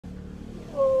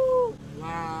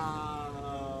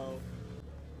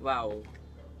Wow.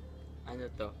 Ano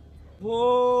to?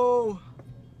 Whoa!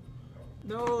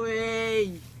 No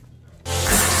way!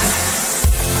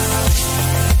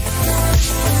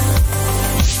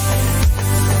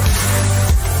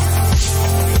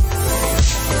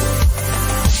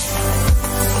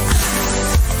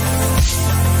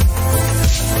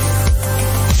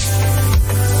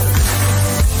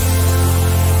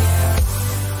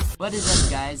 What is up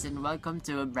guys, and welcome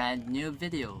to a brand new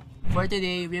video. For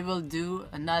today, we will do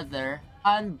another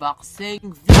unboxing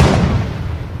video.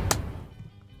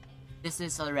 This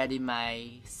is already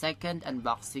my second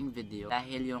unboxing video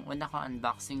dahil yung una kong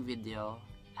unboxing video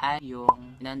ay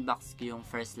yung in-unbox ko yung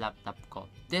first laptop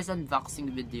ko. This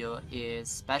unboxing video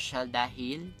is special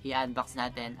dahil i-unbox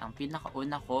natin ang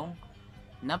pinakauna kong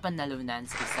napanalunan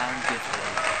sa isang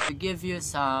giveaway. To give you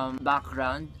some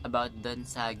background about dun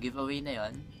sa giveaway na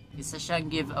yon, isa siyang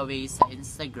giveaway sa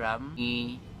Instagram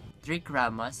ni Trick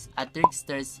Ramos at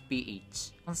Tricksters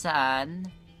PH, kung saan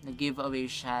nag-giveaway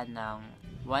siya ng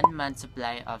 1 month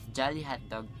supply of Jolly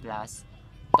Hotdog plus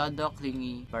Todo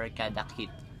Clingy Barkada Kit.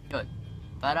 Yun.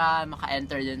 Para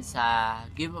maka-enter dun sa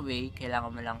giveaway, kailangan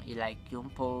mo lang i-like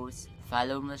yung post,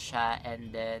 follow mo siya,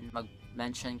 and then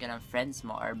mag-mention ka ng friends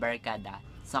mo or barkada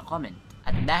sa comment.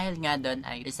 At dahil nga dun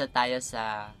ay isa tayo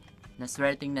sa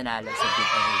naswerteng nanalo sa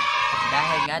giveaway.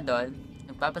 Dahil nga doon,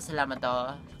 nagpapasalamat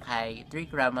ako kay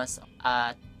Trick Ramos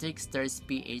at Tricksters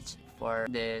PH for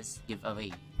this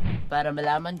giveaway. Para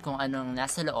malaman kung anong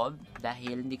nasa loob,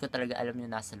 dahil hindi ko talaga alam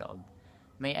yung nasa loob.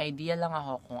 May idea lang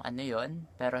ako kung ano yon,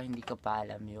 pero hindi ko pa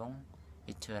alam yung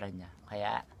itsura niya.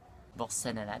 Kaya,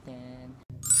 buksan na natin.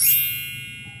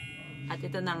 At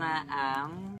ito na nga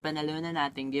ang panalunan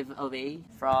nating giveaway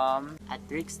from at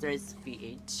Tricksters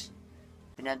PH.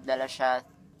 Pinadala siya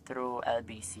through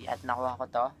LBC at nakuha ko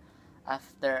to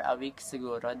after a week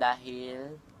siguro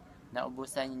dahil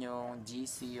naubusan yung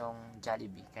GC yung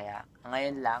Jollibee, kaya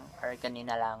ngayon lang or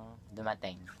kanina lang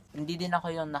dumating. Hindi din ako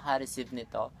yung naka-receive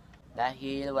nito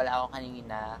dahil wala ako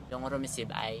kanina, yung rumeceive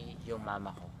ay yung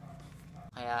mama ko.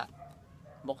 Kaya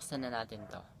buksan na natin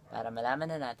to para malaman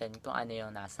na natin kung ano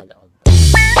yung nasa loob.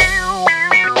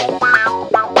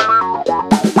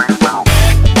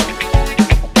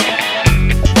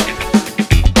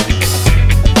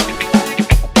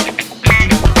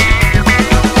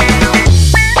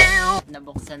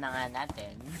 Nabuksan na nga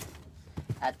natin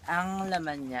at ang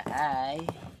laman niya ay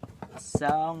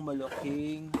isang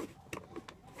malaking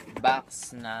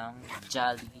box ng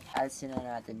Jolly. Alsin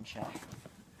na natin siya.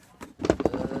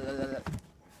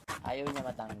 Ayaw niya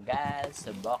matanggal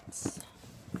sa box.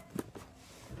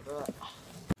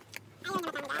 Ayaw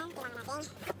niya matanggal, kailangan natin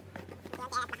unti-unti at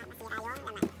baka masira yung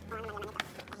laman. Kung ano naman ito,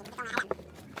 dahil hindi ko nga alam.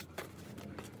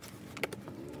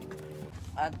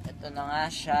 At ito na nga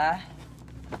siya.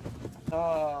 Ito,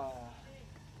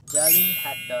 Jolly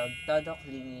Hotdog Todo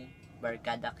Clingy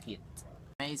Barkada Kit.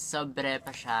 May sobre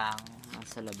pa siyang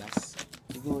nasa labas.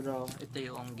 Siguro ito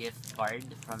yung gift card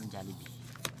from Jollibee.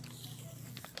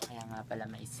 Kaya nga pala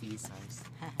may scissors.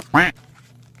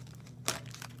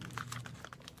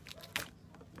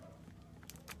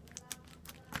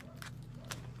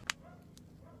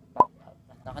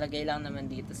 Nakalagay lang naman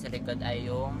dito sa likod ay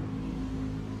yung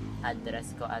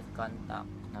address ko at contact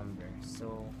number.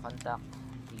 So, contact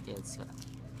details ko lang.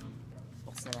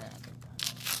 Buksan na natin ito.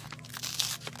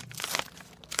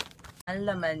 Ang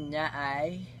laman niya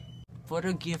ay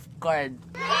puro gift card.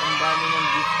 Ang dami ng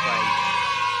gift card.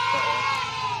 Ito.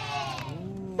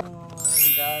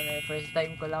 Ang dami. First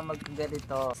time ko lang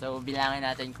magkaganito. So, bilangin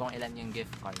natin kung ilan yung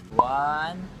gift card.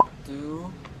 1,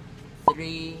 2,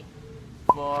 3,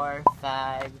 4,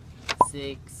 5,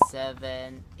 6,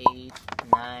 7, 8,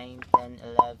 9, 10,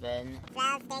 11,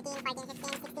 12, 13, 14,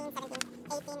 15, 16, 17,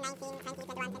 18, 19,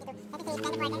 20, 21, 22, 23, 24, 25, 26,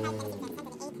 27,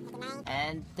 28, 29,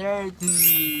 and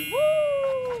 30!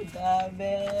 Woo!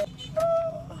 Dami!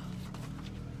 Woo!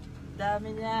 Dami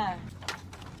niya!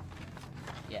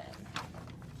 Yan.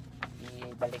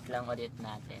 Ibalik lang ulit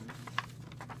natin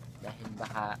dahil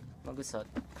baka magusot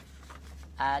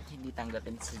at hindi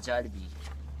tanggapin sa Jollibee.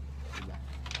 Diba?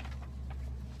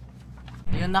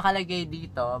 Yung nakalagay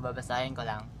dito, babasahin ko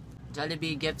lang.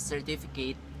 Jollibee gift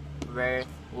certificate worth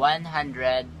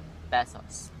 100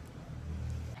 pesos.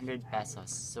 100 pesos.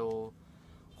 So,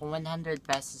 kung 100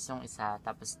 pesos yung isa,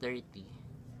 tapos 30.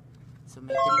 So,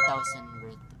 may 3,000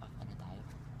 worth of ano tayo?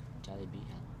 Jollibee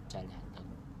at Jolly Hotdog.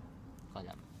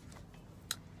 Kolam.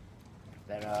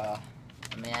 Pero,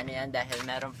 mamaya na yan dahil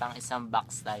meron pang isang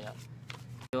box tayo.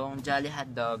 Yung Jolly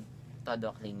Hotdog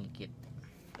Todo Clingy Kit.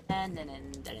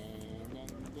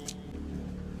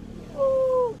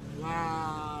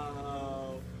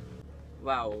 Wow!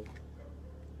 Wow!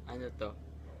 Ano to?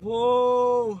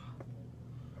 Wow!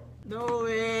 No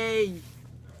way!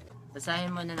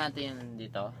 Basahin muna natin yun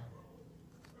dito.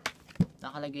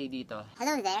 Nakalagay dito.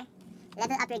 Hello there.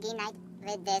 Level up your game night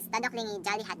with this Todo Clingy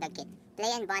Jolly Hotdog Kit.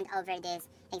 Play and bond over these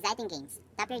exciting games.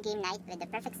 Top your game night with the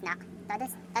perfect snack, Todo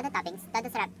Toppings, Todo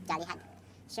Sarap, Jolly Hotdog.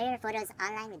 Share your photos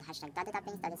online with hashtag Todo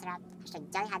Toppings, Todo Sarap, hashtag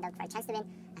Jolly Hotdog for a chance to win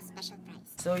a special prize.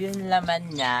 So yung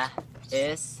laman niya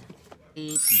is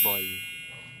 8 ball.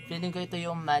 Feeling ko ito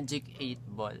yung magic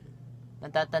 8 ball.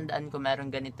 Natatandaan ko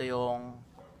meron ganito yung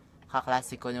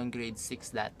kaklase ko yung grade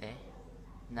 6 dati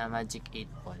na magic 8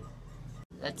 ball.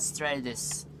 Let's try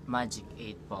this magic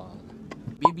 8 ball.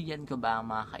 Bibigyan ko ba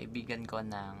ang mga kaibigan ko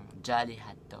ng Jolly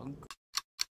Hotdog?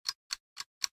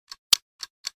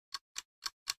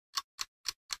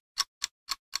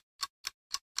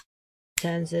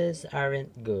 Chances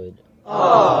aren't good.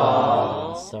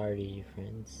 Oh, sorry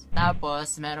friends.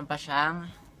 Tapos meron pa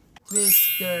siyang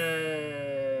Twister.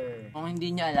 Kung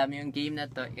hindi nyo alam, yung game na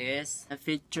to is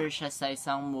na-feature siya sa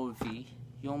isang movie.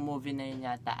 Yung movie na yun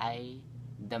yata ay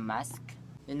The Mask.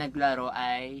 Yung naglaro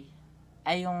ay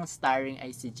yung starring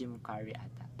ay si Jim Carrey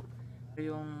ata.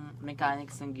 Yung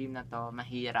mechanics ng game na to,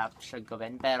 mahirap siya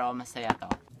gawin pero masaya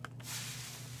to.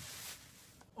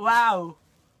 Wow!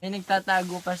 May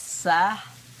nagtatago pa sa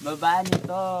baba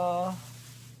nito.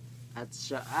 At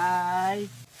siya ay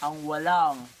ang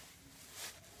walang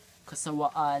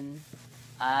kasawaan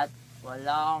at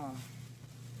walang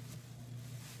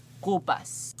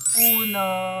kupas. Una!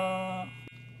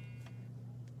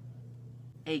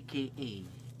 AKA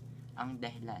ang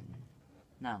dahilan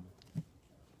ng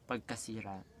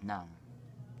pagkasira ng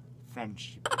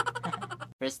friendship.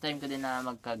 First time ko din na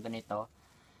magkaganito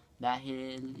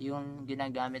dahil yung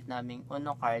ginagamit naming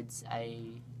Uno cards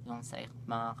ay yung sa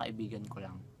mga kaibigan ko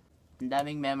lang. Ang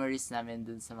daming memories namin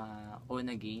dun sa mga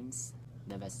Uno games.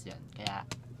 The best yun. Kaya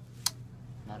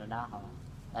naroon na ako.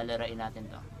 Lalaroin natin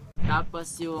to.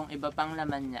 Tapos yung iba pang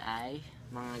laman niya ay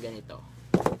mga ganito.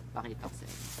 Pakita ko sa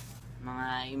inyo. Mga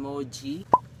emoji.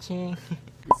 Ching.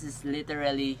 This is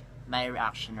literally my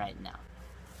reaction right now.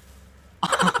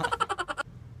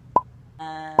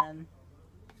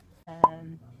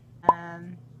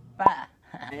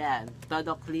 Ayan,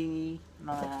 todo clingy,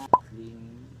 mga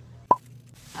clingy.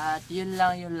 At yun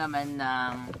lang yung laman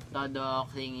ng Todo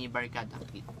Clingy Barkada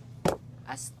Kit.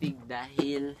 Astig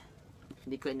dahil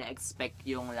hindi ko na-expect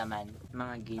yung laman.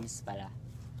 Mga games pala.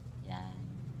 Yan.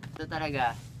 Ito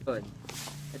talaga, good.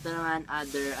 Ito naman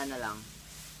other ano lang.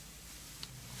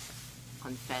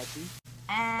 Confetti.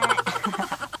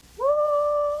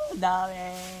 Woo!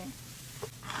 Dami!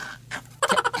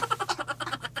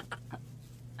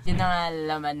 Yun na nga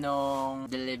laman nung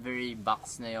delivery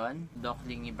box na yon. Todo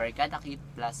Clingy Barkada Kit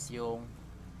plus yung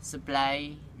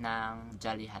supply ng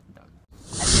Jolly Hotdog.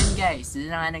 At yun guys, yun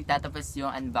na nga nagtatapos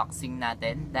yung unboxing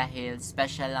natin dahil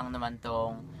special lang naman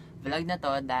tong vlog na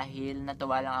to dahil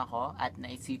natuwa lang ako at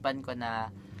naisipan ko na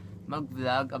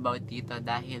mag-vlog about dito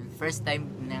dahil first time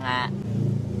nga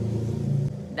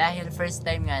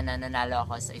na nanalo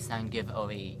ako sa isang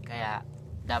giveaway. Kaya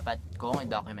dapat kong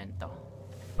i-document to.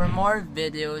 For more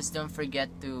videos, don't forget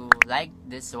to like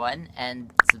this one and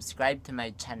subscribe to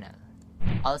my channel.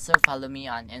 Also follow me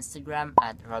on Instagram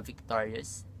at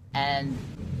 @rovictorious. And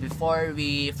before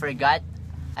we forget,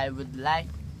 I would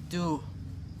like to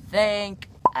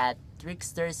thank at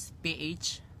Tricksters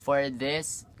PH for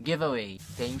this giveaway.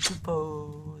 Thank you,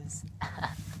 pose.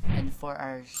 And for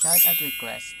our shout out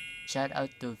request, shout out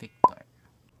to Victor.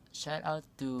 Shout out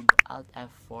to Alt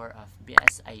F4 of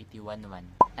BSIT11,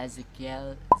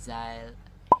 Ezekiel, Zyle,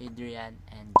 Adrian,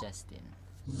 and Justin.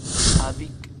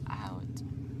 Abik out.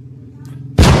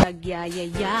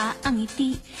 Nagyayaya ang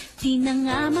ngiti, di na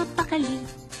nga mapakali.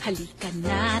 Halika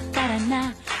na, tara na,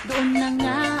 doon na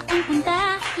nga ang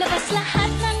punta. Labas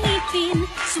lahat ng ngipin,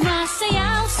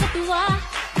 sumasayaw sa tuwa.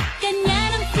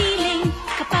 Ganyan ang feeling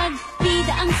kapag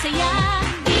bida ang saya.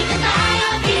 Bida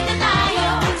tayo,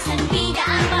 kung saan bida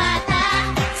ang bata.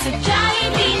 Sa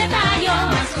Jollibee na tayo,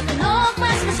 mas matunog,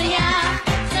 mas masaya.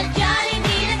 Sa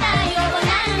Jollibee na tayo,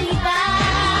 wala nang iba.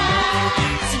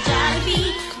 Sa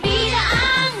Jollibee, bida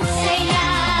ang saya.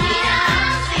 Bida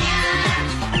ang saya.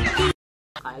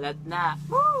 Kalat na!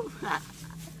 Woo!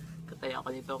 Kataya ko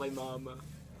nito kay mama.